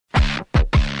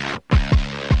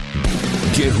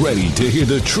Get ready to hear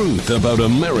the truth about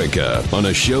America on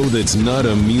a show that's not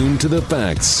immune to the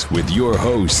facts with your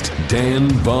host, Dan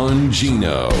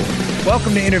Bongino.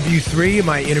 Welcome to Interview 3 of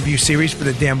my interview series for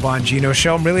the Dan Bongino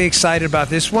Show. I'm really excited about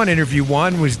this one. Interview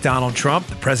 1 was Donald Trump,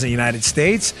 the President of the United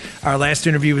States. Our last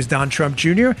interview was Don Trump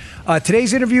Jr.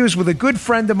 Today's interview is with a good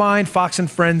friend of mine, Fox and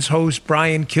Friends host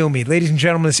Brian Kilmeade. Ladies and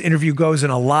gentlemen, this interview goes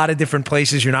in a lot of different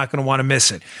places. You're not going to want to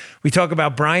miss it. We talk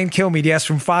about Brian Kilmeade, yes,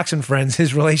 from Fox and Friends,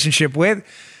 his relationship with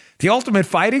the Ultimate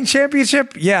Fighting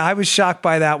Championship. Yeah, I was shocked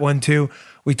by that one too.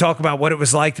 We talk about what it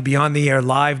was like to be on the air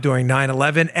live during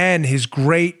 9/11 and his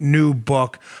great new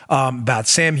book about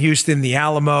Sam Houston, the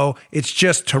Alamo. It's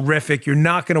just terrific. You're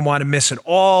not going to want to miss it.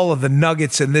 All of the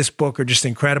nuggets in this book are just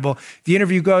incredible. The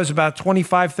interview goes about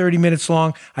 25, 30 minutes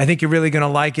long. I think you're really going to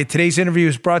like it. Today's interview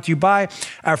is brought to you by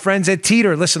our friends at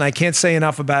Teeter. Listen, I can't say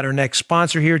enough about our next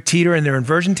sponsor here, Teeter and their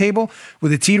inversion table.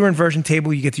 With a Teeter inversion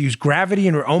table, you get to use gravity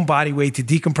and your own body weight to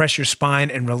decompress your spine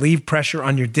and relieve pressure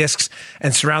on your discs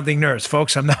and surrounding nerves.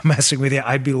 Folks, I'm not messing with you.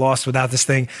 I'd be lost without this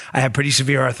thing. I have pretty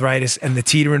severe arthritis, and the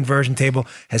Teeter inversion table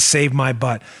has saved my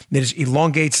butt. It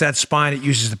elongates that spine. It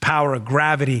uses the power of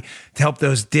gravity to help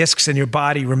those discs in your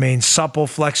body remain supple,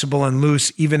 flexible, and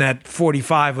loose, even at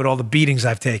 45 with all the beatings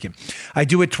I've taken. I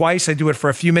do it twice. I do it for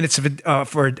a few minutes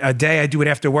for a day. I do it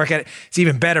after work. It's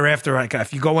even better after, like,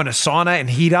 if you go in a sauna and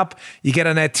heat up, you get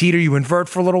on that Teeter, you invert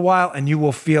for a little while, and you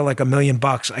will feel like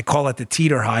 $1,000,000. I call it the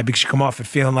Teeter high because you come off it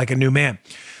feeling like a new man.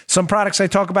 Some products I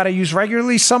talk about I use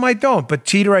regularly, some I don't, but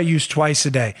Teeter I use twice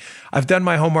a day. I've done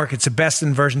my homework. It's the best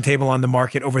inversion table on the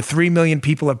market. Over 3 million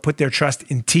people have put their trust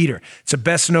in Teeter. It's the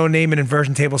best known name in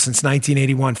inversion table since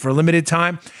 1981. For a limited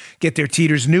time, get their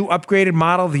Teeter's new upgraded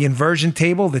model, the inversion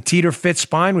table, the Teeter Fit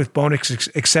Spine with bonus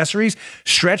accessories,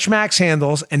 Stretch Max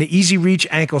handles, and an easy reach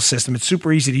ankle system. It's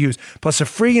super easy to use, plus a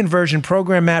free inversion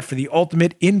program mat for the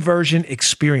ultimate inversion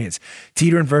experience.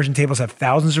 Teeter inversion tables have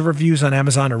thousands of reviews on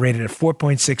Amazon, are rated at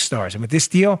 4.6 stars. And with this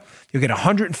deal, you'll get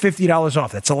 $150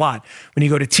 off. That's a lot. When you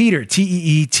go to Teeter,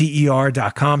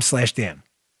 TEETER.com/Dan.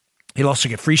 You'll also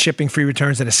get free shipping, free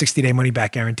returns, and a 60-day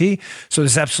money-back guarantee. So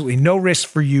there's absolutely no risk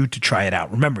for you to try it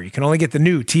out. Remember, you can only get the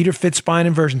new Teeter Fit Spine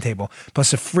Inversion Table,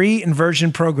 plus a free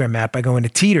inversion program mat by going to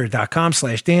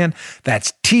Teeter.com/Dan.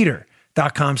 That's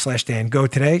Teeter.com/Dan. Go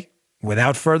today.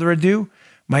 Without further ado,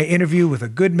 my interview with a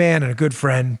good man and a good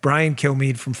friend, Brian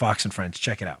Kilmeade from Fox and Friends.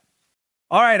 Check it out.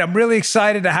 All right, I'm really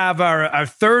excited to have our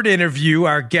third interview,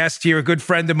 our guest here, a good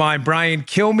friend of mine, Brian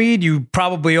Kilmeade. You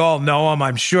probably all know him.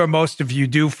 I'm sure most of you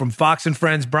do, from Fox and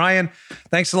Friends. Brian,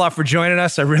 thanks a lot for joining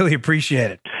us. I really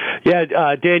appreciate it.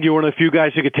 Yeah, Dan, you're one of the few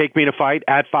guys who could take me in a fight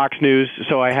at Fox News,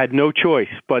 so I had no choice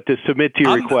but to submit to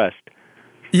your request.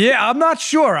 Yeah, I'm not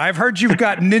sure. I've heard you've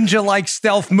got ninja-like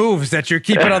stealth moves that you're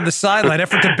keeping on the sideline,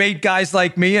 effort to bait guys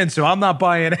like me in, so I'm not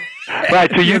buying it. Right,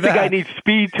 so you think I need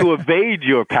speed to evade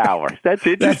your power. That's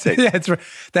interesting.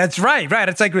 That's right.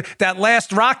 It's like that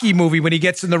last Rocky movie when he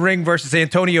gets in the ring versus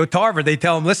Antonio Tarver. They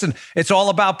tell him, listen, it's all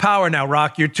about power now,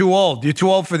 Rock. You're too old. You're too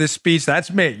old for this speed. So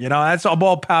that's me. I'm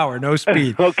all power, no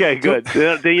speed. Okay, good.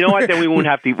 You know what? Then we wouldn't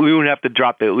have to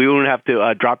drop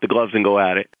the gloves and go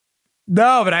at it.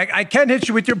 No, but I can hit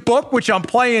you with your book, which I'm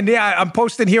playing. Yeah, I'm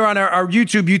posting here on our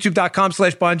YouTube,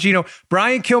 youtube.com/Bongino.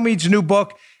 Brian Kilmeade's new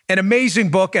book, an amazing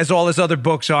book, as all his other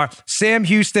books are. Sam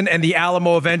Houston and the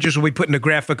Alamo Avengers. Will be putting a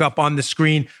graphic up on the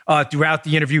screen throughout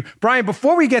the interview. Brian,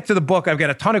 before we get to the book, I've got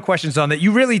a ton of questions on that.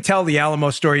 You really tell the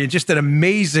Alamo story in just an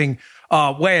amazing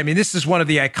way. I mean, this is one of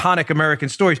the iconic American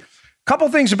stories. Couple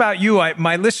things about you.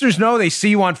 My listeners know, they see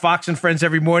you on Fox and Friends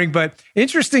every morning, but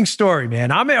interesting story,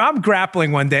 man. I'm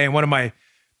grappling one day in one of my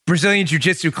Brazilian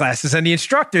jiu-jitsu classes, and the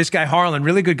instructor, this guy Harlan,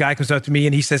 really good guy, comes up to me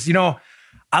and he says,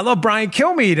 I love Brian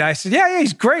Kilmeade. I said, yeah,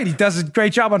 he's great. He does a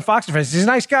great job on Fox and Friends. He's a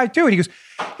nice guy too. And he goes,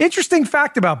 interesting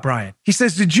fact about Brian. He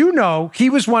says, did you know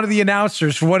he was one of the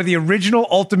announcers for one of the original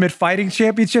Ultimate Fighting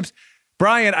Championships?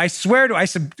 Brian, I swear to, I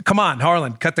said, come on,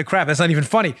 Harlan, cut the crap. That's not even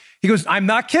funny. He goes, I'm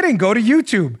not kidding. Go to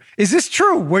YouTube. Is this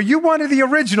true? Were you one of the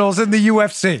originals in the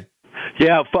UFC?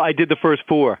 Yeah, I did the first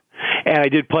 4. And I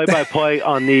did play-by-play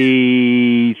on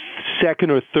the second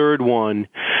or third one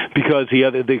because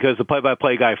the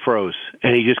play-by-play guy froze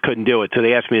and he just couldn't do it. So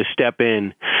they asked me to step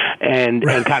in and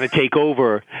kind of take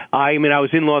over. I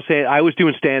was in Los Angeles. I was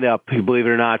doing stand-up, believe it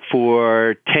or not,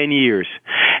 for 10 years.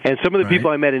 And some of the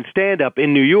people I met in stand-up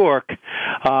in New York,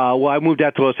 I moved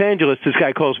out to Los Angeles. This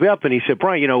guy calls me up and he said,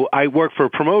 Brian, I work for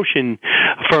a promotion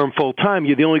firm full-time.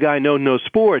 You're the only guy I know who knows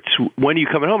sports. When are you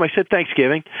coming home? I said,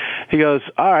 Thanksgiving. He goes,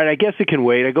 all right, I guess it can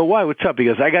wait. I go, why? What's up? He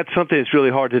goes, I got something that's really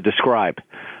hard to describe.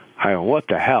 I go, what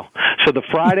the hell? So the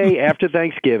Friday after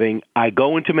Thanksgiving, I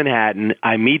go into Manhattan,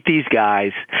 I meet these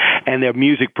guys, and they're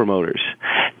music promoters.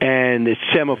 and it's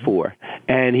semaphore.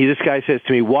 And this guy says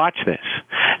to me, "Watch this."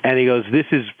 And he goes, "This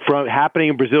is happening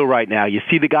in Brazil right now. You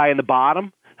see the guy in the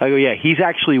bottom?" I go, "Yeah, he's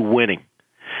actually winning."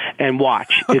 And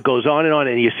watch. It goes on,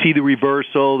 and you see the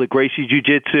reversal, the Gracie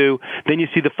Jiu-Jitsu. Then you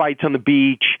see the fights on the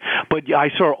beach. But I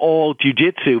saw all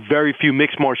Jiu-Jitsu, very few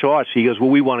mixed martial arts. He goes, what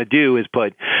we want to do is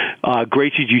put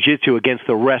Gracie Jiu-Jitsu against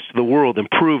the rest of the world and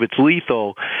prove it's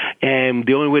lethal. And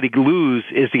the only way to lose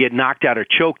is to get knocked out or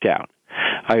choked out.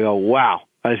 I go, wow.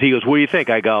 He goes, what do you think?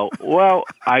 I go,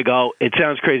 it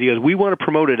sounds crazy. He goes, we want to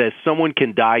promote it as someone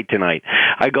can die tonight.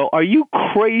 I go, are you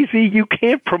crazy? You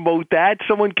can't promote that.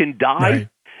 Someone can die. Right.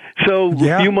 So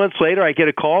a few months later, I get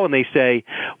a call, and they say,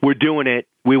 we're doing it.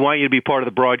 We want you to be part of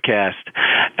the broadcast.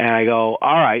 And I go,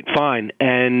 all right, fine.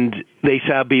 And they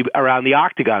said I'll be around the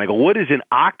octagon. I go, what is an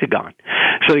octagon?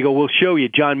 So they go, we'll show you.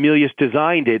 John Milius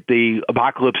designed it, the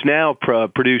Apocalypse Now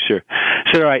producer.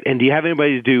 I said, all right, and do you have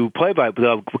anybody to do play-by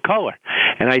color?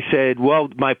 And I said, well,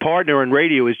 my partner in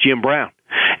radio is Jim Brown.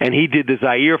 And he did the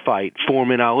Zaire fight,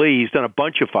 Foreman Ali. He's done a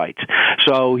bunch of fights.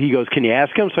 So he goes, can you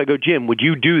ask him? So I go, Jim, would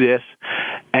you do this?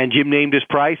 And Jim named his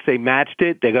price. They matched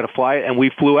it. They got to fly it. And we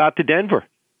flew out to Denver.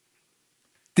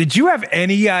 Did you have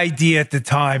any idea at the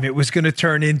time it was going to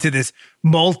turn into this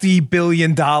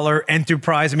multi-billion-dollar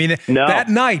enterprise? I mean, no. That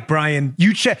night, Brian,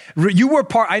 you were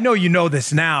part. I know you know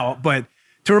this now, but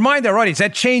to remind our audience,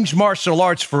 that changed martial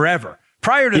arts forever.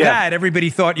 Prior to that,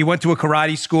 everybody thought you went to a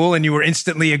karate school and you were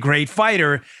instantly a great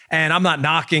fighter. And I'm not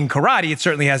knocking karate. It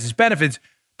certainly has its benefits.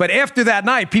 But after that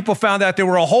night, people found out there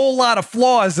were a whole lot of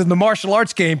flaws in the martial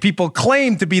arts game. People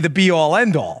claimed to be the be-all,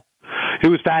 end-all. It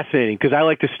was fascinating because I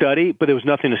like to study, but there was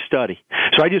nothing to study.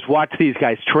 So I just watched these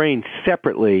guys train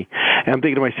separately, and I'm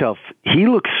thinking to myself, he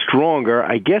looks stronger.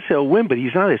 I guess he'll win, but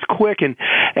he's not as quick. And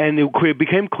it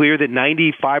became clear that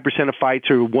 95% of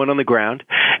fights are won on the ground.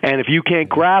 And if you can't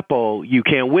grapple, you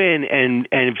can't win. And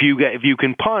if you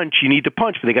can punch, you need to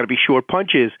punch, but they got to be short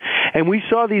punches. And we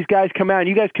saw these guys come out, and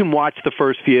you guys can watch the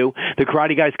first few. The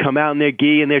karate guys come out in their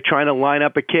gi, and they're trying to line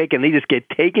up a kick, and they just get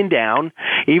taken down.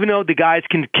 Even though the guys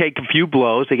can take a few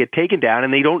blows, they get taken down,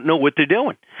 and they don't know what they're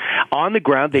doing. On the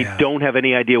ground, they don't have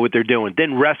any idea what they're doing.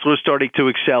 Then wrestlers started to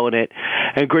excel in it.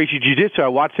 And Gracie Jiu-Jitsu, I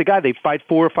watched the guy, they fight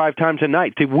 4 or 5 times a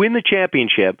night. To win the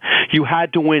championship, you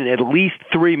had to win at least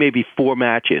 3, maybe 4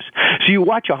 matches. So you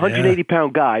watch a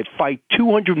 180-pound guy fight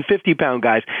 250-pound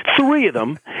guys, 3 of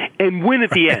them, and win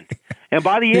at the end. And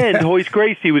by the end, Royce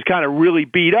Gracie was kind of really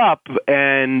beat up,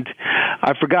 and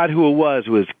I forgot who it was.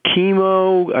 It was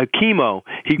Chemo.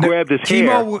 He grabbed his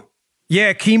hair.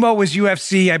 Yeah, Chemo was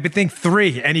UFC, I think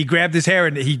 3, and he grabbed his hair,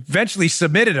 and he eventually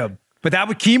submitted him. But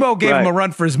Chemo gave him a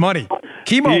run for his money.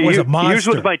 Chemo was a monster. Here's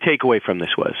what my takeaway from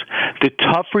this was. The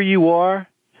tougher you are,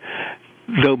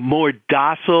 the more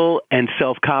docile and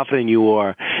self-confident you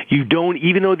are. You don't,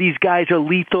 even though these guys are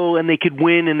lethal and they could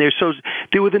win and they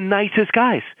were the nicest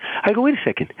guys. I go, wait a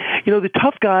second. The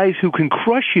tough guys who can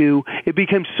crush you, it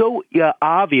becomes so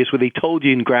obvious what they told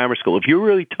you in grammar school. If you're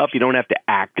really tough, you don't have to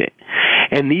act it.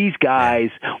 And these guys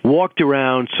walked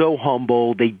around so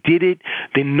humble. They did it.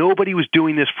 Nobody was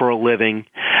doing this for a living.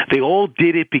 They all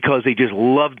did it because they just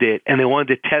loved it and they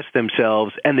wanted to test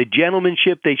themselves. And the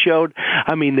gentlemanship they showed,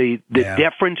 I mean, the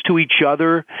deference to each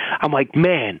other. I'm like,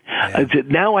 man,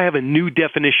 now I have a new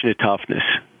definition of toughness.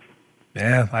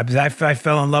 Yeah, I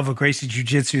fell in love with Gracie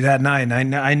Jiu-Jitsu that night,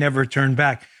 and I never turned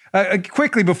back.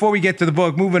 Quickly, before we get to the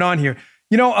book, moving on here,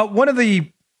 one of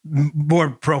the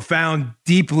more profound,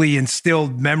 deeply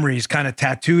instilled memories kind of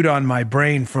tattooed on my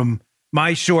brain from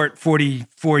my short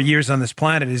 44 years on this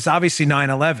planet is obviously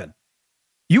 9/11.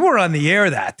 You were on the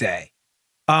air that day.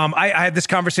 I had this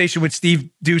conversation with Steve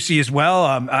Ducey as well,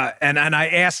 and I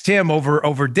asked him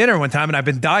over dinner one time, and I've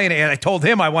been dying, and I told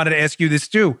him I wanted to ask you this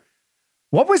too.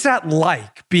 What was that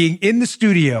like, being in the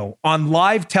studio on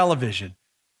live television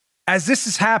as this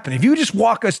is happening? If you just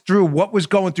walk us through what was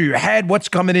going through your head, what's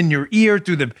coming in your ear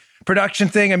through the production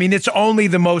thing. I mean, it's only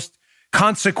the most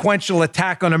consequential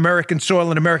attack on American soil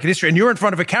and American history, and you're in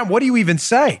front of a camera. What do you even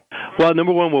say? Well,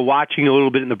 number one, we're watching a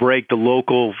little bit in the break, the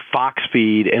local Fox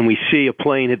feed, and we see a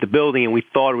plane hit the building, and we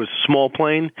thought it was a small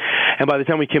plane. And by the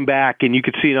time we came back, and you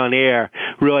could see it on air,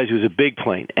 realized it was a big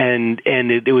plane, and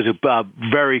it was a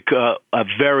very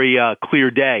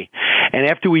clear day. And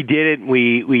after we did it,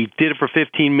 we did it for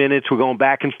 15 minutes. We're going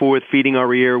back and forth, feeding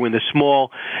our ear. When the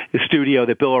small studio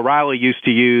that Bill O'Reilly used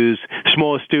to use,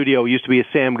 smallest studio, used to be a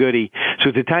Sam Goody. So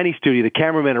it's a tiny studio. The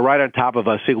cameramen are right on top of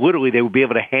us. So literally, they would be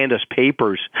able to hand us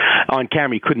papers on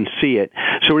camera. You couldn't see it.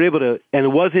 So we're able to,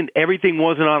 and everything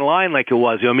wasn't online like it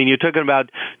was. I mean, you're talking about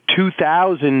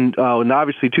 2000, and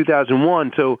obviously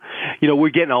 2001. So, we're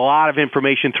getting a lot of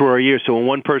information through our ears. So when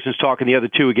one person's talking, the other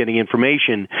two are getting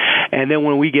information. And then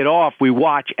when we get off, we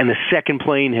watch, and the second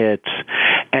plane hits.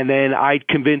 And then I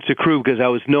convinced the crew, because I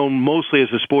was known mostly as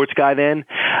a sports guy then,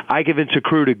 I convinced the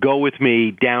crew to go with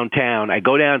me downtown. I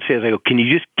go downstairs, I go, can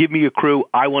you just give me a crew?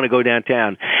 I want to go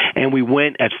downtown. And we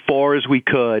went as far as we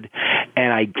could,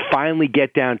 and I finally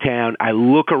get downtown. I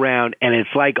look around, and it's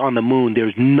like on the moon.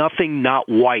 There's nothing not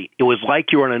white. It was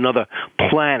like you're on another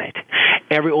planet.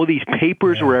 All these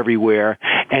papers were everywhere,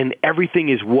 and everything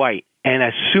is white. And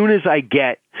as soon as I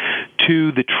get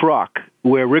to the truck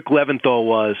where Rick Leventhal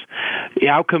was,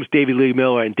 out comes David Lee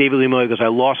Miller, and David Lee Miller goes, I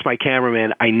lost my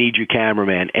cameraman. I need your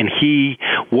cameraman. And he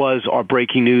was our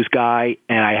breaking news guy,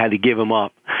 and I had to give him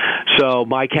up. So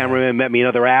my cameraman met me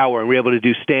another hour, and we were able to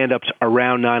do stand-ups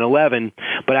around 9/11.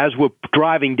 But as we're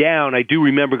driving down, I do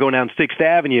remember going down 6th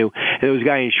Avenue, and there was a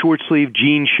guy in short-sleeve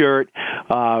jean shirt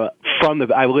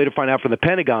I later find out from the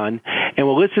Pentagon, and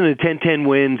we're listening to 1010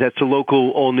 Wins. That's the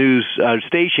local all-news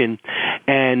station,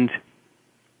 and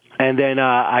then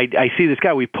I see this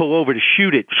guy. We pull over to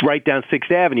shoot it right down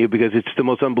 6th Avenue because it's the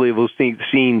most unbelievable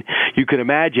scene you could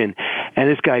imagine. And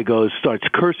this guy starts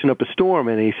cursing up a storm,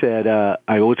 and he said,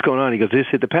 I go, what's going on? He goes, this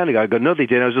hit the Pentagon. I go, no, they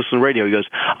didn't. I was listening to the radio. He goes,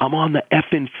 I'm on the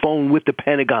effing phone with the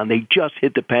Pentagon. They just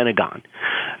hit the Pentagon.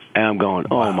 And I'm going,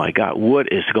 oh, my God,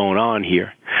 what is going on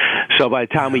here? So by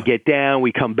the time we get down,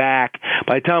 we come back.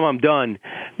 By the time I'm done,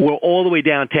 we're all the way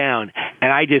downtown,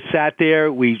 and I just sat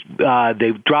there.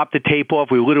 They dropped the tape off.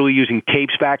 We were literally using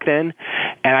tapes back then,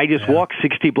 and I just walked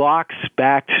 60 blocks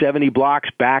back, 70 blocks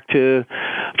back to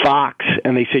Fox,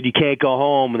 and they said, you can't go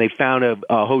home, and they found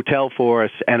a hotel for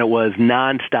us, and it was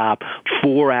nonstop,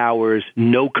 4 hours,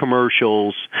 no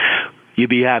commercials. You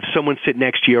have someone sit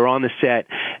next to you on the set.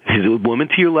 There's a woman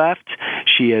to your left.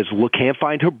 She can't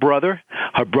find her brother.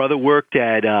 Her brother worked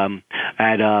at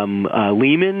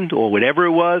Lehman or whatever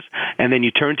it was. And then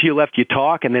you turn to your left, you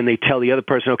talk, and then they tell the other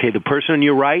person, okay, the person on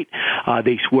your right,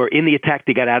 they were in the attack.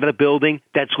 They got out of the building.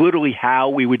 That's literally how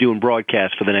we were doing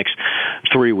broadcasts for the next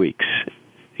 3 weeks.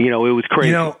 It was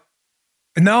crazy.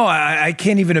 No, I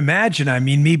can't even imagine. I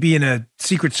mean, me being a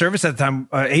Secret Service at the time,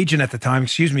 agent at the time,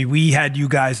 we had you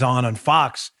guys on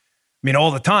Fox. I mean,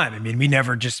 all the time. I mean, we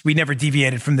never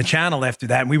deviated from the channel after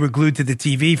that. And we were glued to the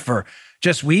TV for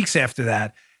just weeks after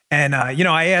that. And,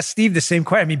 I asked Steve the same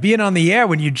question. I mean, being on the air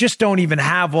when you just don't even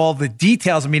have all the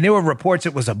details. I mean, there were reports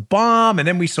it was a bomb, and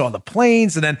then we saw the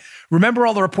planes, and then remember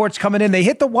all the reports coming in. They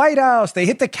hit the White House. They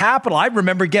hit the Capitol. I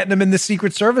remember getting them in the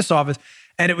Secret Service office.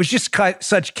 And it was just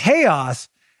such chaos.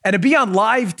 And to be on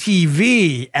live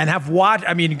TV and have watched,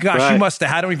 I mean, gosh, right. You must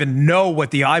have, I don't even know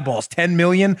what the eyeballs, 10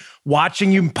 million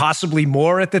watching you, possibly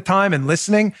more at the time and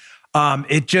listening.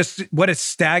 What a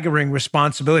staggering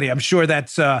responsibility. I'm sure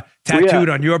that's tattooed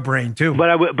on your brain too. But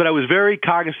I was very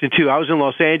cognizant too. I was in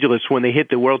Los Angeles when they hit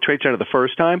the World Trade Center the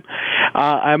first time.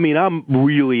 I mean, I'm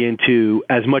really into,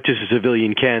 as much as a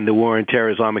civilian can, the war on terror,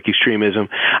 Islamic extremism.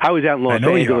 I was out in Los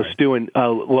Angeles doing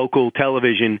local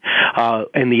television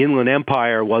in the Inland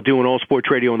Empire while doing all sports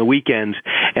radio on the weekends.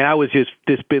 And I was just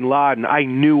this bin Laden. I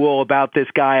knew all about this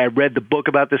guy. I read the book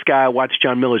about this guy. I watched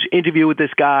John Miller's interview with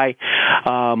this guy.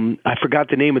 I forgot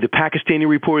the name of the Pakistani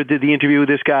reporter did the interview with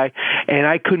this guy. And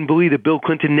I couldn't believe that Bill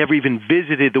Clinton never even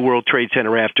visited the World Trade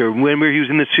Center after. When he was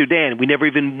in the Sudan, we never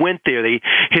even went there. They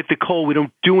hit the coal. We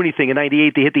don't do anything. In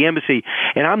 98, they hit the embassy.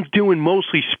 And I'm doing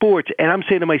mostly sports, and I'm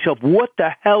saying to myself, what the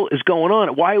hell is going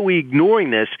on? Why are we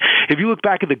ignoring this? If you look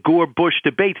back at the Gore-Bush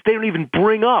debates, they don't even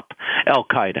bring up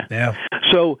Al-Qaeda. Yeah.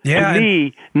 So to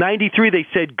me, 93, they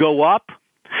said go up.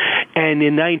 And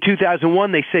in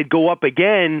 2001, they said go up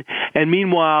again. And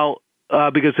meanwhile,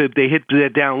 because they hit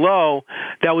that down low,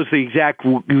 that was we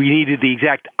needed the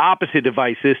exact opposite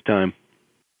device this time.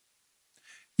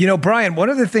 Brian, one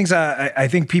of the things I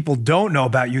think people don't know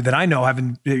about you that I know,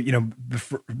 having,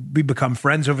 we become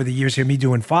friends over the years here, me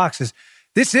doing Fox, is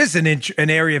this is an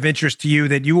area of interest to you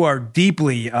that you are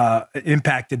deeply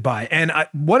impacted by. And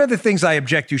one of the things I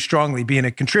object to strongly, being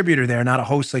a contributor there, not a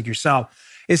host like yourself,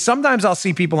 is sometimes I'll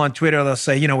see people on Twitter, they'll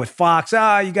say, with Fox,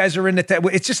 you guys are in the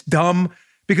it's just dumb.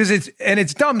 Because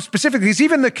it's dumb specifically because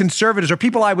even the conservatives or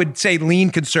people I would say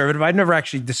lean conservative, I've never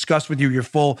actually discussed with you your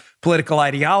full political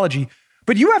ideology,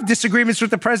 But you have disagreements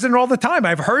with the president all the time.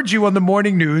 I've heard you on the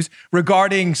morning news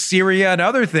regarding Syria and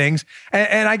other things.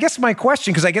 And I guess my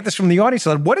question, because I get this from the audience,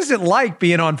 what is it like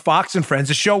being on Fox and Friends,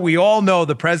 a show we all know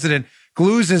the president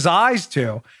glues his eyes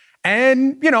to?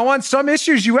 And, on some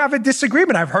issues, you have a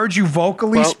disagreement. I've heard you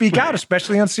vocally speak out,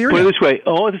 especially on Syria. Put it this way,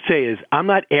 all I have to say is I'm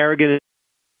not arrogant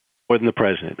more than the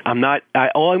president.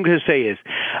 All I'm going to say is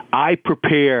I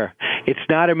prepare. It's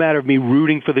not a matter of me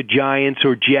rooting for the Giants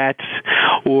or Jets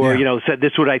or, said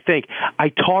this is what I think.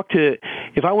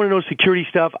 If I want to know security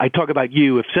stuff, I talk about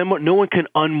you. If no one can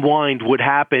unwind what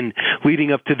happened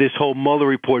leading up to this whole Mueller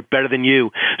report better than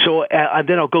you. So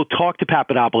then I'll go talk to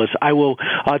Papadopoulos. I will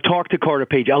talk to Carter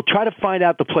Page. I'll try to find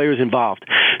out the players involved.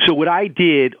 So what I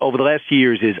did over the last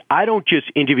years is I don't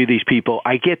just interview these people.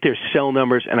 I get their cell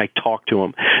numbers and I talk to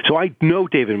them. So I know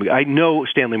David. I know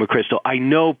Stanley McChrystal. I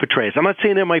know Petraeus. I'm not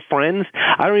saying they're my friends.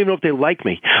 I don't even know if they like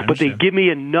me, but they give me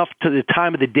enough to the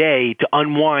time of the day to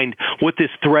unwind what this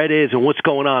threat is and what's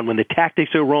going on. When the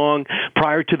tactics are wrong,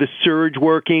 prior to the surge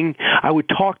working, I would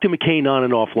talk to McCain on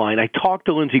and offline. I talk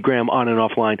to Lindsey Graham on and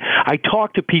offline. I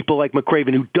talk to people like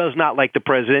McRaven, who does not like the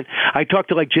president. I talk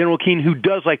to General Keane, who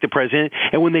does like the president.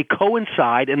 And when they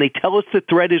coincide and they tell us the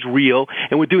threat is real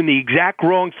and we're doing the exact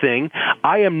wrong thing,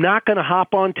 I am not going to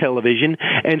hop on television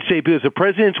and say, because the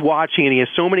president's watching and he has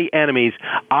so many enemies,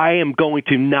 I am going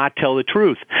to not tell the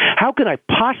truth. How can I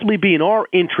possibly be in our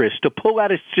interest to pull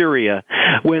out of Syria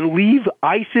when leave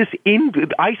ISIS,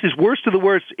 worst of the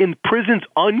worst, in prisons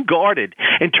unguarded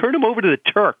and turn them over to the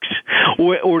Turks,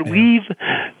 or leave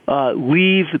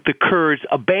the Kurds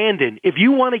abandoned? If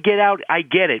you want to get out, I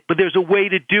get it, but there's a way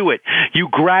to do it. You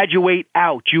graduate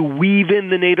out. You weave in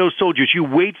the NATO soldiers. You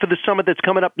wait for the summit that's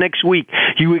coming up next week.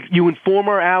 You inform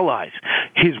our allies.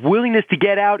 His willingness to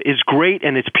get out is great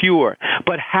and it's pure,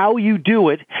 but how you do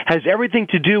it has everything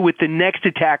to do with the next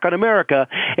attack on America.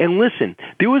 And listen,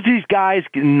 there was these guys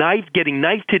getting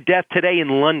knifed to death today in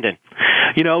London.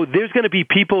 There's going to be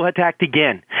people attacked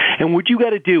again. And what you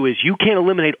got to do is you can't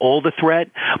eliminate all the threat,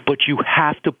 but you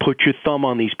have to put your thumb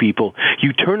on these people.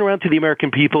 You turn around to the American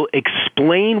people,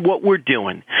 explain what we're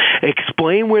doing,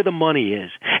 explain where the money is,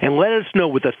 and let us know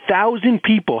with 1,000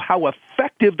 people how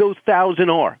effective those 1,000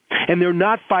 are. And they're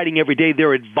not fighting every day,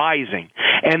 they're advising.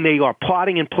 And they are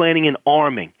plotting and planning and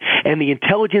arming. And the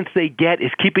intelligence they get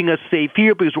is keeping us safe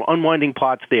here because we're unwinding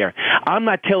plots there. I'm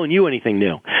not telling you anything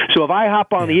new. So if I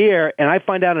hop on the air and I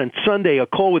find out on Sunday a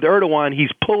call with Erdogan,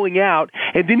 he's pulling out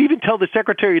and didn't even tell the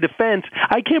Secretary of Defense,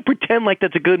 I can't pretend like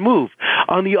that's a good move.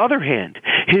 On the other hand,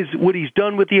 what he's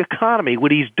done with the economy,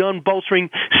 what he's done bolstering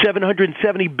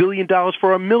 $770 billion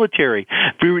for our military,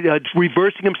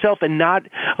 reversing himself and not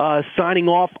signing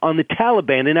off on the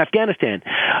Taliban in Afghanistan.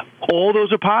 All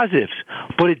those are positives,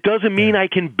 but it doesn't mean I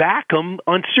can back them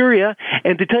on Syria.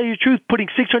 And to tell you the truth, putting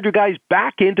 600 guys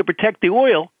back in to protect the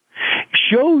oil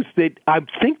shows that I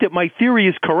think that my theory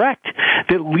is correct,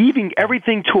 that leaving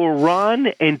everything to Iran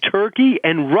and Turkey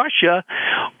and Russia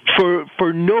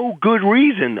for no good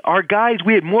reason.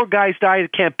 We had more guys die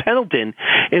at Camp Pendleton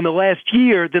in the last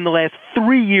year than the last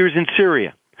 3 years in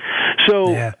Syria.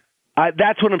 So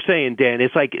that's what I'm saying, Dan.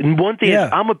 It's like, one thing is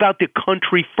I'm about the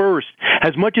country first,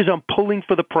 as much as I'm pulling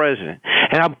for the president.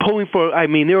 And I'm pulling for,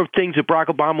 there were things that Barack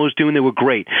Obama was doing that were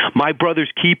great. My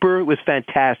brother's keeper was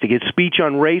fantastic. His speech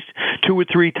on race 2 or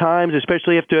 3 times,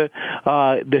 especially after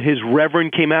his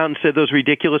reverend came out and said those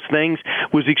ridiculous things,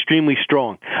 was extremely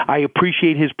strong. I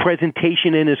appreciate his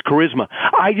presentation and his charisma.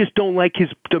 I just don't like his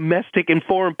domestic and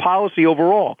foreign policy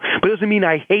overall. But it doesn't mean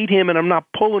I hate him and I'm not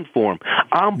pulling for him.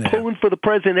 I'm pulling for the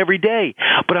president every day,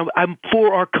 but I'm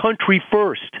for our country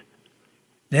first.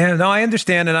 Yeah, no, I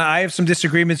understand, and I have some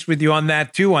disagreements with you on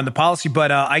that too, on the policy,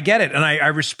 but I get it, and I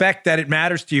respect that it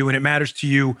matters to you, and it matters to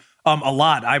you a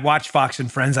lot. I watch Fox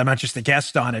and Friends. I'm not just a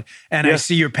guest on it, and I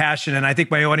see your passion, and I think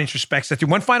my audience respects that too.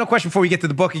 One final question before we get to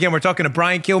the book. Again, we're talking to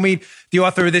Brian Kilmeade, the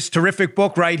author of this terrific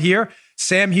book right here,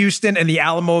 Sam Houston and the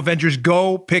Alamo Avengers.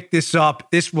 Go pick this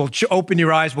up. This will open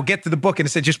your eyes. We'll get to the book in a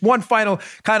second. Just one final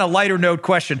kind of lighter note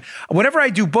question. Whenever I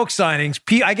do book signings,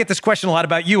 I get this question a lot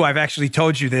about you. I've actually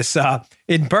told you this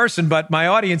in person, but my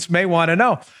audience may want to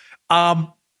know.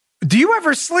 Do you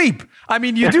ever sleep?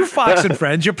 You do Fox and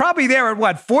Friends. You're probably there at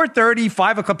what, 4:30,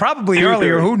 5 o'clock, probably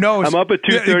earlier. Who knows? I'm up at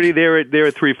 2:30. They're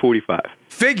at 3:45.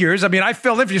 Figures. I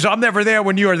fill in for you, so I'm never there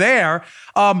when you're there.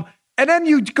 And then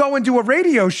you go and do a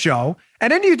radio show,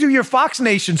 and then you do your Fox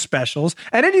Nation specials,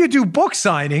 and then you do book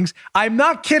signings. I'm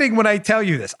not kidding when I tell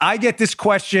you this. I get this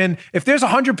question. If there's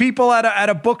 100 people at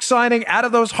a book signing, out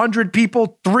of those 100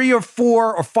 people, 3 or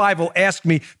 4 or 5 will ask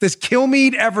me, does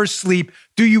Kilmeade ever sleep?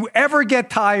 Do you ever get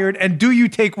tired? And do you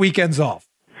take weekends off?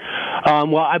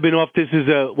 Well, I've been off.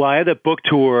 I had that book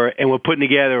tour, and we're putting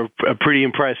together a pretty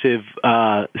impressive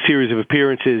series of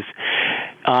appearances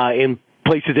in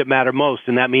places that matter most,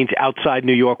 and that means outside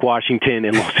New York, Washington,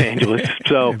 and Los Angeles.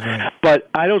 So, but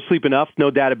I don't sleep enough, no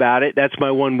doubt about it. That's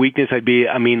my one weakness.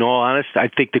 All honest, I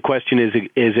think the question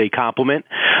is a compliment,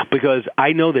 because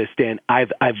I know this, Dan.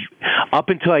 I've up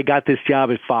until I got this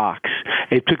job at Fox,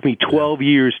 it took me 12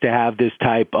 years to have this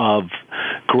type of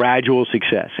gradual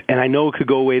success, and I know it could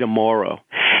go away tomorrow.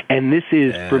 And this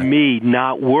is, for me,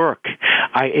 not work.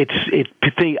 I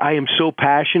am so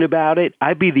passionate about it.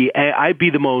 I'd be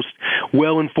the most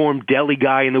well-informed deli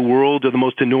guy in the world, or the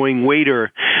most annoying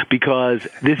waiter, because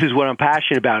this is what I'm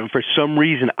passionate about. And for some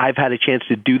reason, I've had a chance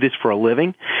to do this for a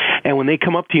living. And when they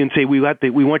come up to you and say, we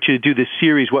want you to do this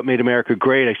series, What Made America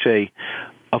Great, I say,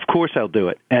 of course I'll do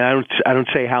it. And I don't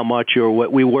say how much or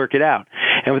what. We work it out.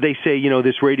 And when they say,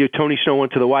 this radio, Tony Snow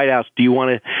went to the White House, do you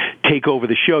want to take over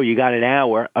the show? You got an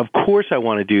hour. Of course I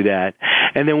want to do that.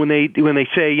 And then when they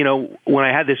say, when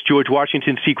I had this George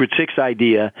Washington Secret Six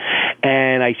idea,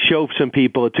 and I showed some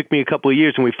people, it took me a couple of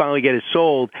years, and we finally get it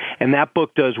sold, and that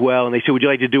book does well, and they say, would you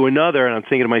like to do another? And I'm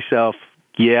thinking to myself,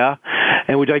 yeah.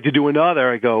 And would you like to do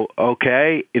another? I go,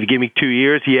 okay. If you give me 2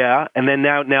 years, yeah. And then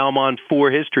now I'm on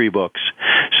 4 history books.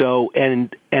 So,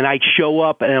 and I show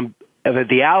up, and I'm at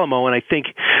the Alamo, and I think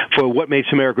for What Makes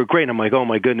America Great, I'm like, oh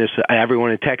my goodness,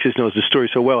 everyone in Texas knows the story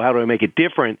so well. How do I make it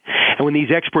different? And when these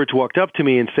experts walked up to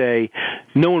me and say,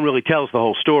 no one really tells the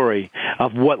whole story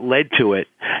of what led to it,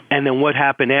 and then what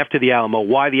happened after the Alamo,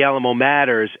 why the Alamo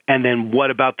matters, and then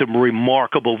what about the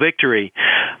remarkable victory,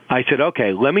 I said,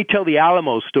 okay, let me tell the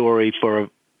Alamo story for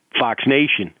Fox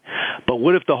Nation, but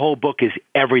what if the whole book is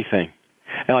everything?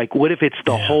 Like, what if it's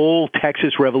the whole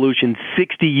Texas Revolution,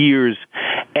 60 years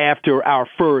after our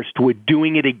first, we're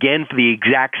doing it again for the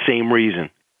exact same reason?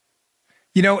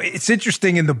 It's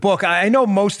interesting in the book. I know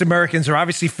most Americans are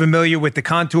obviously familiar with the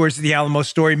contours of the Alamo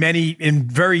story, many in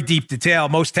very deep detail.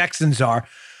 Most Texans are.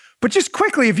 But just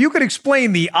quickly, if you could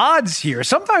explain the odds here.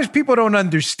 Sometimes people don't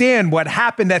understand what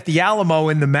happened at the Alamo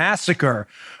in the massacre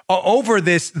over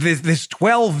this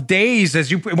 12 days,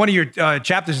 as one of your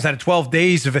chapters has had 12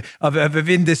 days of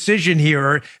indecision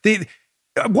here.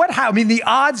 The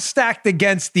odds stacked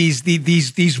against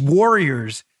these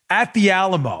warriors at the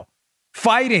Alamo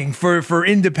fighting for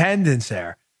independence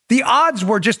there. The odds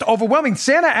were just overwhelming.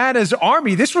 Santa Anna's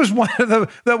army, this was one of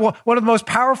the most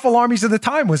powerful armies of the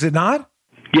time, was it not?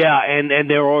 Yeah, and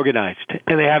they're organized,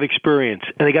 and they have experience,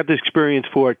 and they got this experience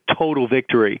for total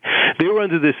victory. They were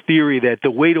under this theory that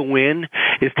the way to win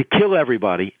is to kill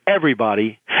everybody,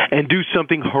 and do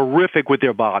something horrific with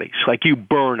their bodies, like you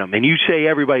burn them, and you say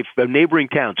everybody from neighboring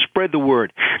towns, spread the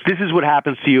word. This is what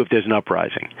happens to you if there's an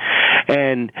uprising.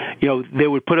 And, they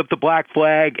would put up the black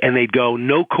flag, and they'd go,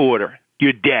 no quarter.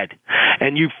 You're dead,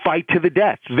 and you fight to the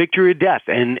death, victory or death.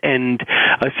 And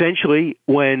essentially,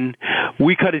 when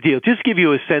we cut a deal, just to give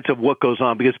you a sense of what goes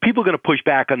on, because people are going to push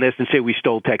back on this and say we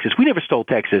stole Texas. We never stole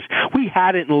Texas. We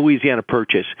had it in Louisiana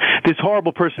Purchase. This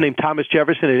horrible person named Thomas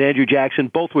Jefferson and Andrew Jackson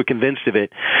both were convinced of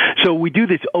it. So we do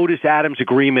this Otis Adams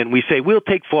agreement. We say, we'll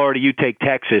take Florida, you take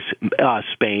Texas,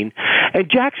 Spain. And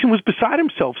Jackson was beside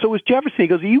himself. So was Jefferson. He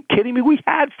goes, are you kidding me? We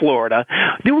had Florida.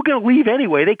 They were going to leave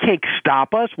anyway. They can't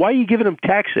stop us. Why are you giving them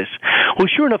Texas? Well,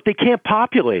 sure enough, they can't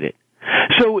populate it.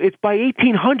 So it's by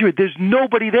 1800, there's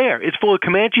nobody there. It's full of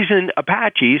Comanches and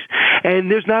Apaches, and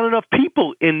there's not enough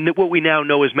people in what we now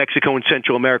know as Mexico and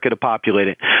Central America to populate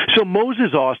it. So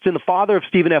Moses Austin, the father of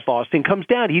Stephen F. Austin, comes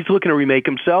down. He's looking to remake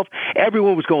himself.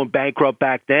 Everyone was going bankrupt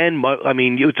back then. I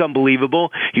mean, it's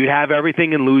unbelievable. You'd have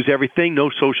everything and lose everything. No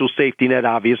social safety net,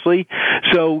 obviously.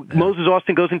 So Moses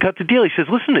Austin goes and cuts a deal. He says,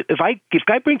 listen, if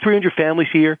I bring 300 families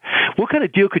here, what kind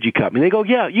of deal could you cut? I mean, they go,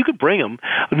 yeah, you could bring them.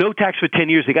 No tax for 10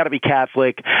 years. They got to be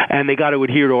Catholic, and they got to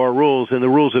adhere to our rules, and the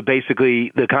rules are basically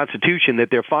the Constitution that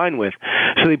they're fine with.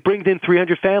 So they bring in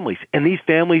 300 families, and these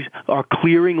families are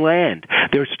clearing land.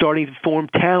 They're starting to form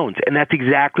towns, and that's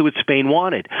exactly what Spain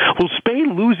wanted. Well,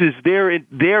 Spain loses their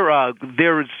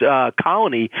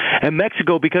colony, and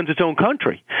Mexico becomes its own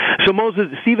country. So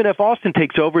Stephen F. Austin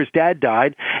takes over. His dad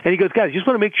died, and he goes, guys, just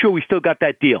want to make sure we still got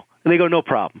that deal. And they go, no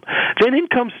problem. Then in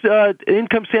comes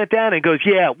Santa Anna and goes,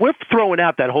 yeah, we're throwing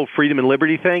out that whole freedom and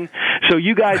liberty thing. So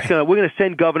you guys, we're going to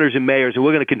send governors and mayors, and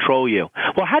we're going to control you.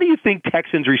 Well, how do you think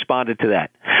Texans responded to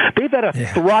that? They've had a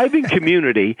thriving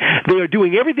community. They are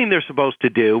doing everything they're supposed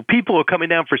to do. People are coming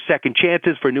down for second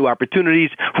chances, for new opportunities,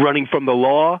 running from the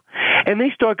law. And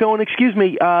they start going, excuse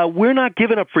me, we're not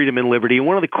giving up freedom and liberty. And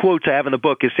one of the quotes I have in the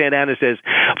book is Santa Anna says,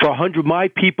 my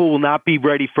people will not be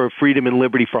ready for freedom and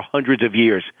liberty for hundreds of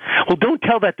years. Well, don't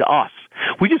tell that to us.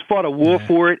 We just fought a war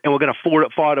for it, and we're going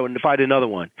to fight another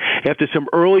one. After some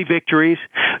early victories,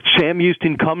 Sam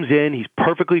Houston comes in. He's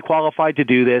perfectly qualified to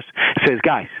do this. Says,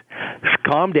 guys,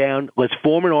 calm down. Let's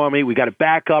form an army. We got to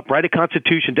back up, write a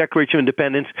Constitution, Declaration of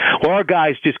Independence. Or our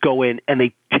guys just go in and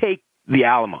they take the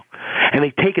Alamo, and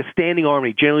they take a standing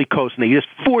army, generally coast, and they just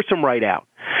force them right out.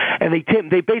 And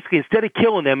they basically, instead of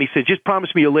killing them, he said, just promise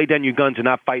me you'll lay down your guns and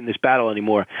not fight in this battle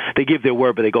anymore. They give their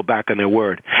word, but they go back on their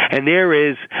word. And there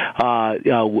is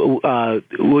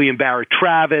William Barrett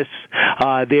Travis.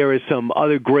 There is some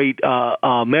other great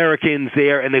Americans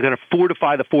there, and they're going to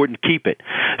fortify the fort and keep it.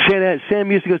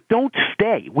 Sam Houston goes, don't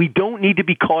stay. We don't need to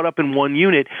be caught up in one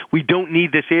unit. We don't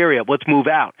need this area. Let's move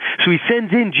out. So he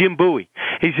sends in Jim Bowie.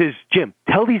 He says, Jim,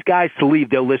 tell these guys to leave.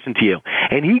 They'll listen to you.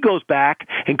 And he goes back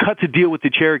and cuts a deal with the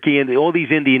Cherokee and all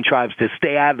these Indian tribes to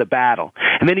stay out of the battle.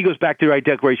 And then he goes back to the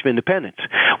Declaration of Independence.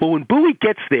 Well, when Bowie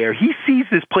gets there, he sees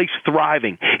this place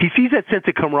thriving. He sees that sense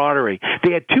of camaraderie.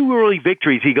 They had 2 early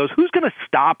victories. He goes, who's going to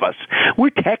stop us?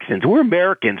 We're Texans. We're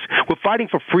Americans. We're fighting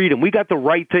for freedom. We got the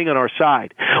right thing on our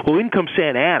side. Well, in comes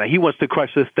Santa Anna. He wants to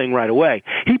crush this thing right away.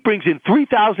 He brings in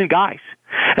 3,000 guys,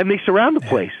 and they surround the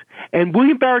place. And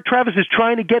William Barrett Travis is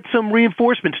trying to get some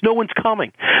reinforcements. No one's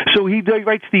coming. So he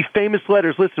writes these famous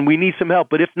letters, listen, we need some help,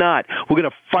 but if not, we're going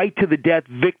to fight to the death,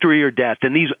 victory or death.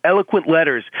 And these eloquent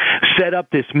letters set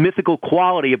up this mythical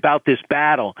quality about this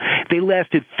battle. They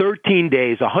lasted 13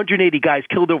 days, 180 guys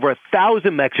killed over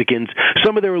 1,000 Mexicans,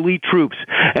 some of their elite troops.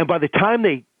 And by the time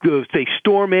they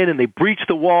storm in and they breach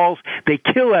the walls, they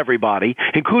kill everybody,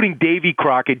 including Davy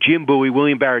Crockett, Jim Bowie,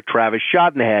 William Barrett Travis,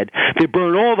 shot in the head. They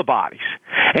burn all the bodies.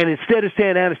 And instead of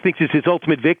Santa Anna thinks it's his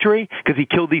ultimate victory because he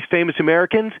killed these famous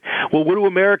Americans, well, what do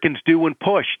Americans do when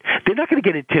pushed? They're not going to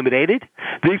get intimidated.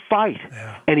 They fight.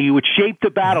 Yeah. And he would shape the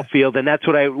battlefield, and that's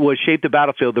what I was, shape the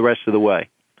battlefield the rest of the way.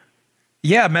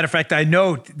 Yeah, matter of fact, I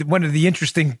know one of the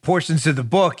interesting portions of the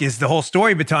book is the whole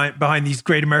story behind these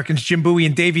great Americans, Jim Bowie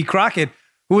and Davy Crockett,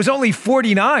 who was only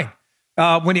 49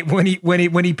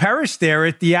 when he perished there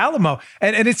at the Alamo.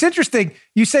 And it's interesting.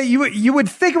 You say you would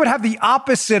think it would have the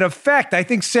opposite effect. I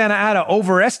think Santa Anna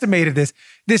overestimated this.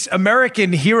 This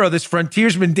American hero, this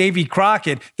frontiersman, Davy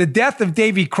Crockett, the death of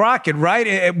Davy Crockett,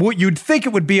 right? You'd think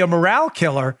it would be a morale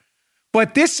killer,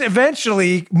 but this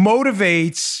eventually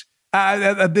motivates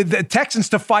the Texans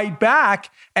to fight back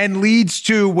and leads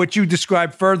to what you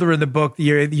describe further in the book,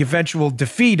 the eventual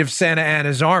defeat of Santa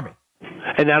Anna's army.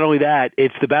 And not only that,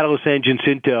 it's the Battle of San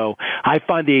Jacinto. I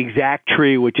find the exact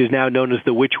tree, which is now known as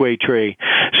the Which Way tree.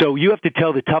 So you have to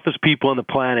tell the toughest people on the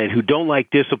planet who don't like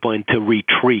discipline to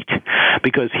retreat,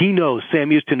 because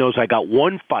Sam Houston knows, I got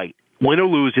one fight. Win or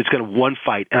lose, it's going to one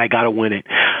fight, and I got to win it.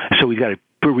 So he's got to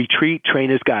retreat, train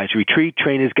his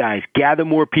guys, gather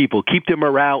more people, keep their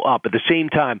morale up, at the same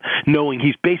time knowing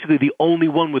he's basically the only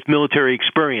one with military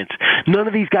experience. None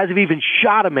of these guys have even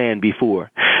shot a man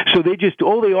before. So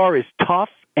all they are is tough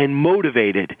and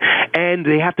motivated, and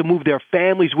they have to move their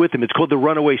families with them. It's called the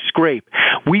runaway scrape.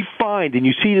 We find, and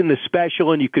you see it in the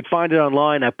special, and you could find it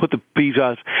online, I put the piece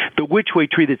on the Which Way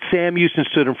tree that Sam Houston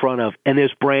stood in front of, and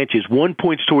there's branches. One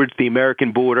points towards the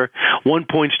American border, one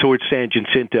points towards San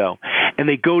Jacinto. And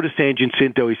they go to San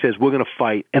Jacinto. He says, we're going to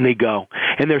fight, and they go.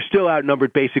 And they're still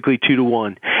outnumbered basically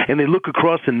 2-1. And they look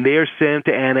across, and there's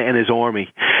Santa Anna and his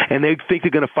army. And they think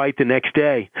they're going to fight the next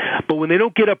day. But when they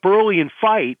don't get up early and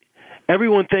fight,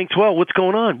 everyone thinks, well, what's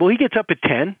going on? Well, he gets up at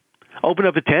 10, open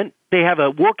up a tent. They have a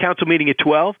war council meeting at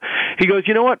 12. He goes,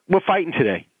 you know what? We're fighting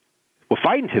today.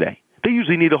 They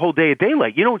usually need a whole day of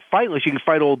daylight. You don't fight unless you can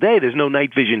fight all day. There's no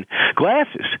night vision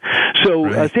glasses. So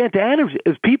right. Santa Anna's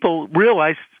people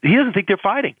realize he doesn't think they're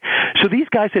fighting. So these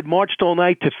guys had marched all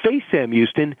night to face Sam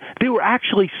Houston. They were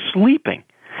actually sleeping.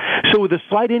 So with a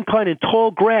slight incline and tall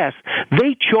grass,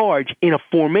 they charge in a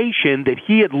formation that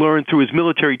he had learned through his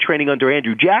military training under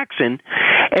Andrew Jackson.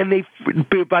 And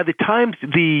by the time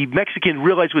the Mexicans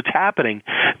realize what's happening,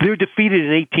 they're defeated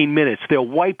in 18 minutes. They're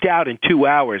wiped out in 2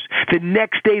 hours. The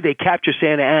next day, they capture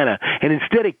Santa Anna. And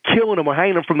instead of killing him or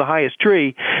hanging him from the highest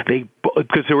tree,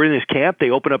 because they were in his camp, they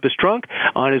open up his trunk.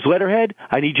 On his letterhead,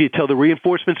 I need you to tell the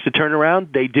reinforcements to turn around.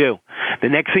 They do. The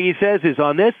next thing he says is,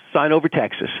 on this, sign over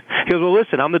Texas. He goes, well,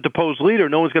 listen, I'm the deposed leader.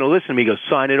 No one's going to listen to me. He goes,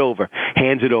 sign it over.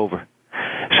 Hands it over.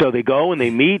 So they go and they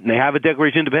meet, and they have a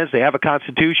Declaration of Independence. They have a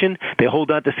Constitution. They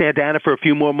hold on to Santa Ana for a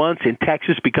few more months, and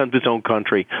Texas becomes its own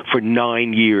country for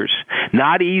 9 years.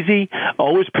 Not easy,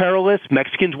 always perilous.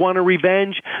 Mexicans wanted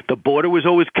revenge. The border was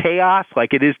always chaos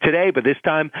like it is today, but this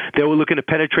time they were looking to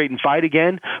penetrate and fight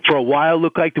again. For a while, it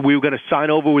looked like we were going to sign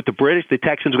over with the British. The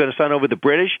Texans were going to sign over with the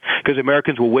British because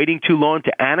Americans were waiting too long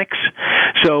to annex.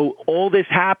 So all this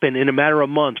happened in a matter of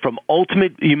months, from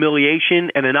ultimate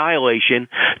humiliation and annihilation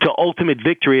to ultimate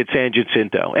victory at San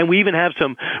Jacinto. And we even have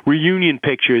some reunion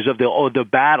pictures of the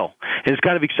battle. And it's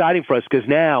kind of exciting for us because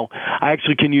now I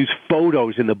actually can use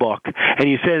photos in the book. And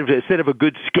instead of a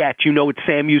good sketch, you know what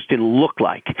Sam Houston looked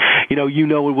like. You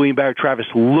know what William Barrett Travis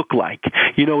looked like.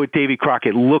 You know what Davy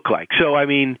Crockett looked like. So, I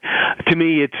mean, to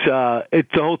me, it's the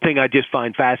whole thing I just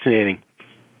find fascinating.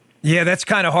 Yeah, that's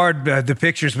kind of hard, the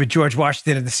pictures with George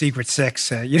Washington and the Secret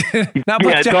Six. Not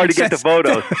much it's hard to get the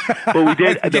photos. But we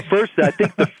did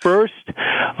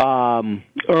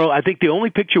the only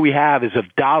picture we have is of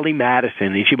Dolly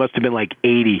Madison, and she must have been like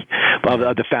 80 of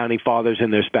the founding fathers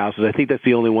and their spouses. I think that's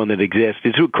the only one that exists.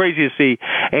 It's crazy to see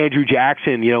Andrew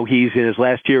Jackson. He's in his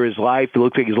last year of his life. It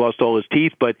looks like he's lost all his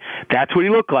teeth, but that's what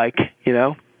he looked like,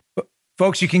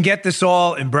 Folks, you can get this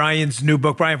all in Brian's new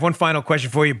book. Brian, I have one final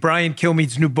question for you. Brian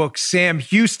Kilmeade's new book, Sam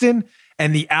Houston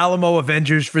and the Alamo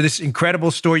Avengers, for this incredible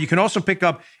story. You can also pick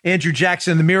up Andrew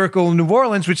Jackson, The Miracle in New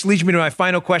Orleans, which leads me to my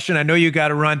final question. I know you got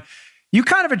to run. You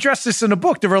kind of addressed this in the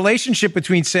book, the relationship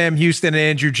between Sam Houston and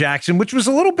Andrew Jackson, which was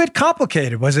a little bit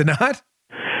complicated, was it not?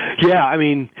 Yeah, I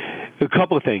mean, a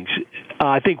couple of things.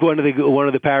 I think one of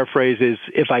the paraphrases,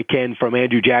 if I can, from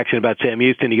Andrew Jackson about Sam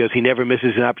Houston, he goes, he never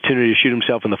misses an opportunity to shoot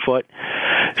himself in the foot.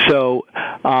 So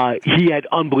he had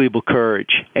unbelievable courage,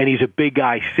 and he's a big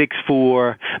guy,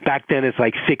 6'4". Back then it's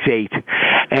like 6'8".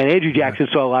 And Andrew Jackson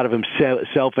saw a lot of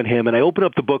himself in him. And I opened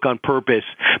up the book on purpose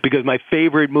because my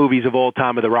favorite movies of all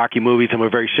time are the Rocky movies. I'm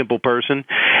a very simple person.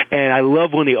 And I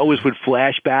love when they always would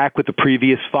flash back with the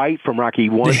previous fight from Rocky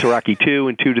 1 to Rocky 2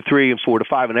 and 2 to 3 and 4 to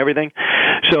 5 and everything.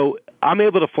 So I'm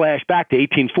able to flash back to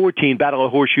 1814, Battle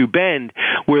of Horseshoe Bend,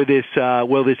 where this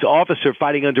officer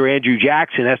fighting under Andrew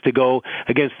Jackson has to go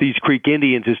against these Creek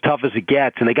Indians as tough as it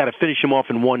gets, and they got to finish him off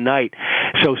in one night.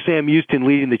 So Sam Houston,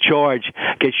 leading the charge,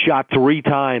 gets shot 3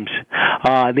 times,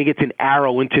 and he gets an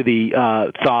arrow into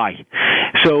the thigh.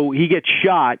 So he gets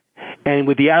shot, and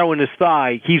with the arrow in his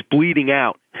thigh, he's bleeding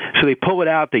out. So they pull it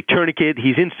out, they tourniquet,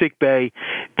 he's in sick bay,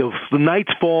 the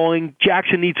night's falling,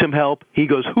 Jackson needs some help. He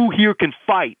goes, who here can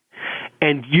fight?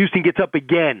 And Houston gets up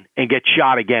again and gets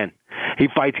shot again. He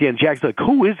fights again. Jackson's like,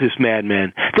 who is this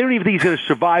madman? They don't even think he's going to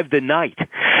survive the night.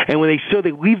 And when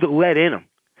they leave the lead in him.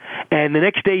 And the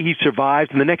next day he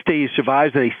survives, and the next day he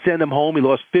survives, and they send him home. He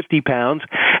lost 50 pounds.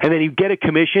 And then he'd get a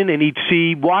commission, and he'd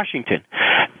see Washington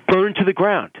burned to the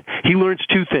ground. He learns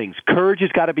 2 things. Courage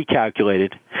has got to be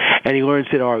calculated, and he learns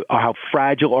that how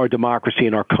fragile our democracy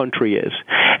and our country is.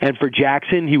 And for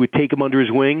Jackson, he would take him under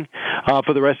his wing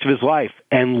for the rest of his life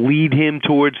and lead him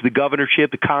towards the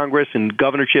governorship, the Congress, and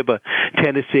governorship of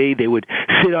Tennessee. They would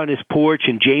sit on his porch,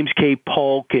 and James K.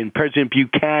 Polk and President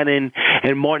Buchanan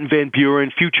and Martin Van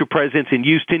Buren, future presidents in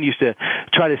Houston, used to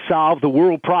try to solve the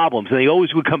world problems, and they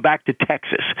always would come back to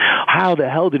Texas. How the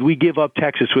hell did we give up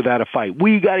Texas without a fight?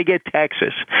 We got to get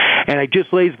Texas. And it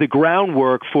just lays the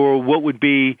groundwork for what would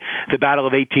be the Battle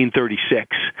of 1836.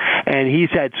 And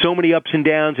he's had so many ups and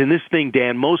downs. And this thing,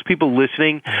 Dan, most people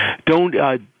listening don't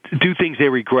do things they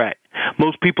regret.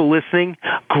 Most people listening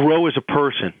grow as a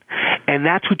person. And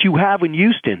that's what you have in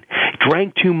Houston.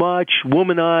 Drank too much,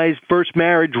 womanized, first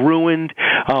marriage ruined,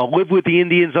 lived with the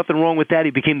Indians, nothing wrong with that.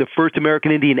 He became the first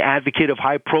American Indian advocate of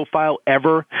high profile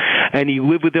ever. And he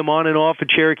lived with them on and off at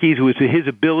Cherokees. It was his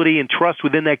ability and trust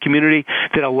within that community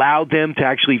that allowed them to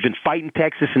actually even fight in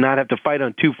Texas and not have to fight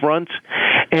on 2 fronts.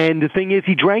 And the thing is,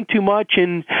 he drank too much,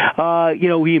 and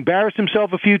he embarrassed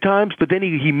himself a few times, but then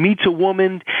he meets a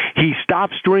woman, he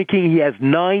stops drinking, he has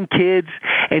 9 kids,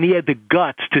 and he had the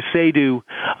guts to say to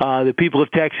the people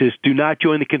of Texas, do not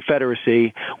join the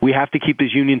Confederacy. We have to keep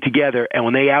this union together. And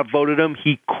when they outvoted him,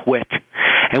 he quit.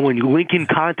 And when Lincoln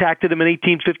contacted him in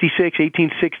 1856,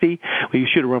 1860, well, you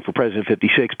should have run for president in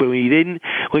 56, but when he didn't,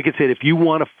 Lincoln said, if you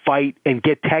want to fight and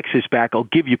get Texas back, I'll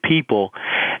give you people.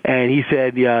 And he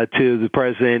said to the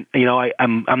president,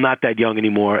 I'm not that young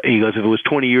anymore. And he goes, if it was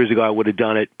 20 years ago, I would have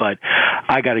done it, but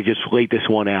I got to just wait this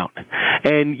one out.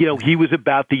 And, he was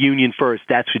about the union first.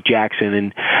 That's what Jackson.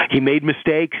 And he made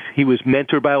mistakes. He was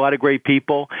mentored by a lot of great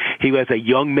people. He was a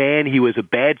young man. He was a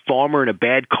bad farmer and a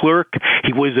bad clerk.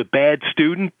 He was a bad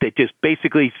student that just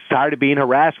basically started being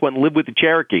harassed, went and lived with the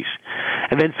Cherokees,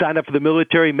 and then signed up for the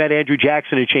military, met Andrew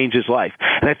Jackson, and changed his life.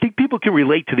 And I think people can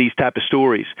relate to these type of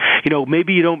stories.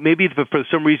 Maybe for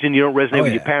some reason you don't resonate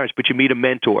with your parents, but you meet a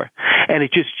mentor, and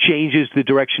it just changes the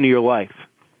direction of your life.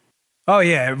 Oh,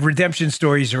 yeah. Redemption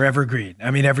stories are evergreen.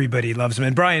 I mean, everybody loves them.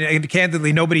 And Brian,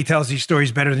 candidly, nobody tells these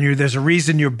stories better than you. There's a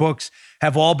reason your books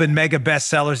have all been mega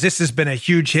bestsellers. This has been a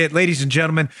huge hit. Ladies and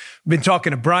gentlemen, we've been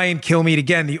talking to Brian Kilmeade,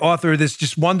 again, the author of this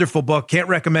just wonderful book. Can't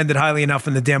recommend it highly enough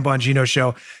on the Dan Bongino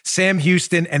Show. Sam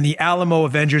Houston and the Alamo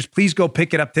Avengers. Please go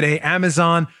pick it up today.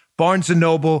 Amazon, Barnes &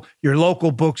 Noble, your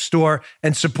local bookstore,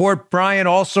 and support Brian.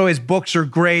 Also, his books are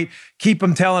great. Keep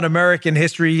him telling American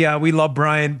history. We love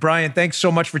Brian. Brian, thanks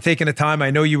so much for taking the time.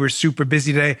 I know you were super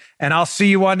busy today, and I'll see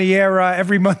you on the air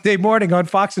every Monday morning on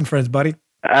Fox and Friends, buddy.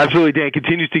 Absolutely, Dan.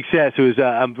 Continued success. It was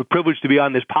I'm privileged to be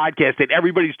on this podcast that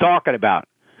everybody's talking about.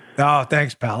 Oh,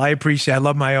 thanks, pal. I appreciate it. I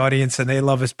love my audience, and they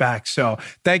love us back. So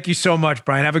thank you so much,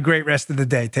 Brian. Have a great rest of the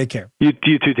day. Take care. You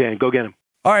too, Dan. Go get him.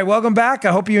 All right, welcome back.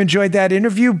 I hope you enjoyed that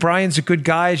interview. Brian's a good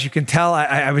guy, as you can tell.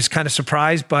 I was kind of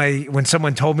surprised by when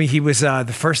someone told me he was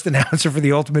the first announcer for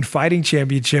the Ultimate Fighting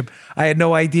Championship. I had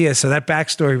no idea, so that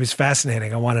backstory was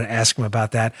fascinating. I wanted to ask him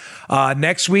about that.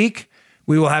 Next week,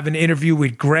 we will have an interview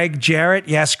with Greg Jarrett.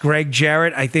 Yes, Greg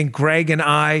Jarrett. I think Greg and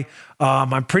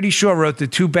I'm pretty sure wrote the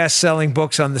two best-selling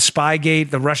books on the Spygate,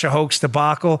 the Russia hoax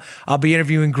debacle. I'll be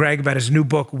interviewing Greg about his new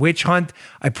book, Witch Hunt.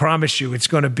 I promise you it's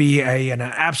going to be an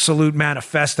absolute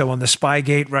manifesto on the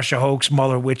Spygate, Russia hoax,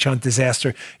 Mueller witch hunt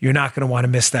disaster. You're not going to want to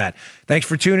miss that. Thanks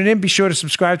for tuning in. Be sure to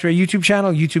subscribe to our YouTube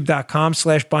channel,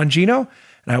 youtube.com/Bongino.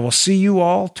 And I will see you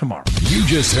all tomorrow. You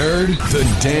just heard The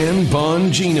Dan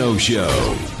Bongino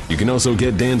Show. You can also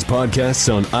get Dan's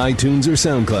podcasts on iTunes or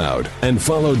SoundCloud. And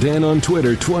follow Dan on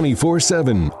Twitter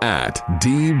 24/7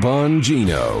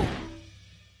 @DBongino.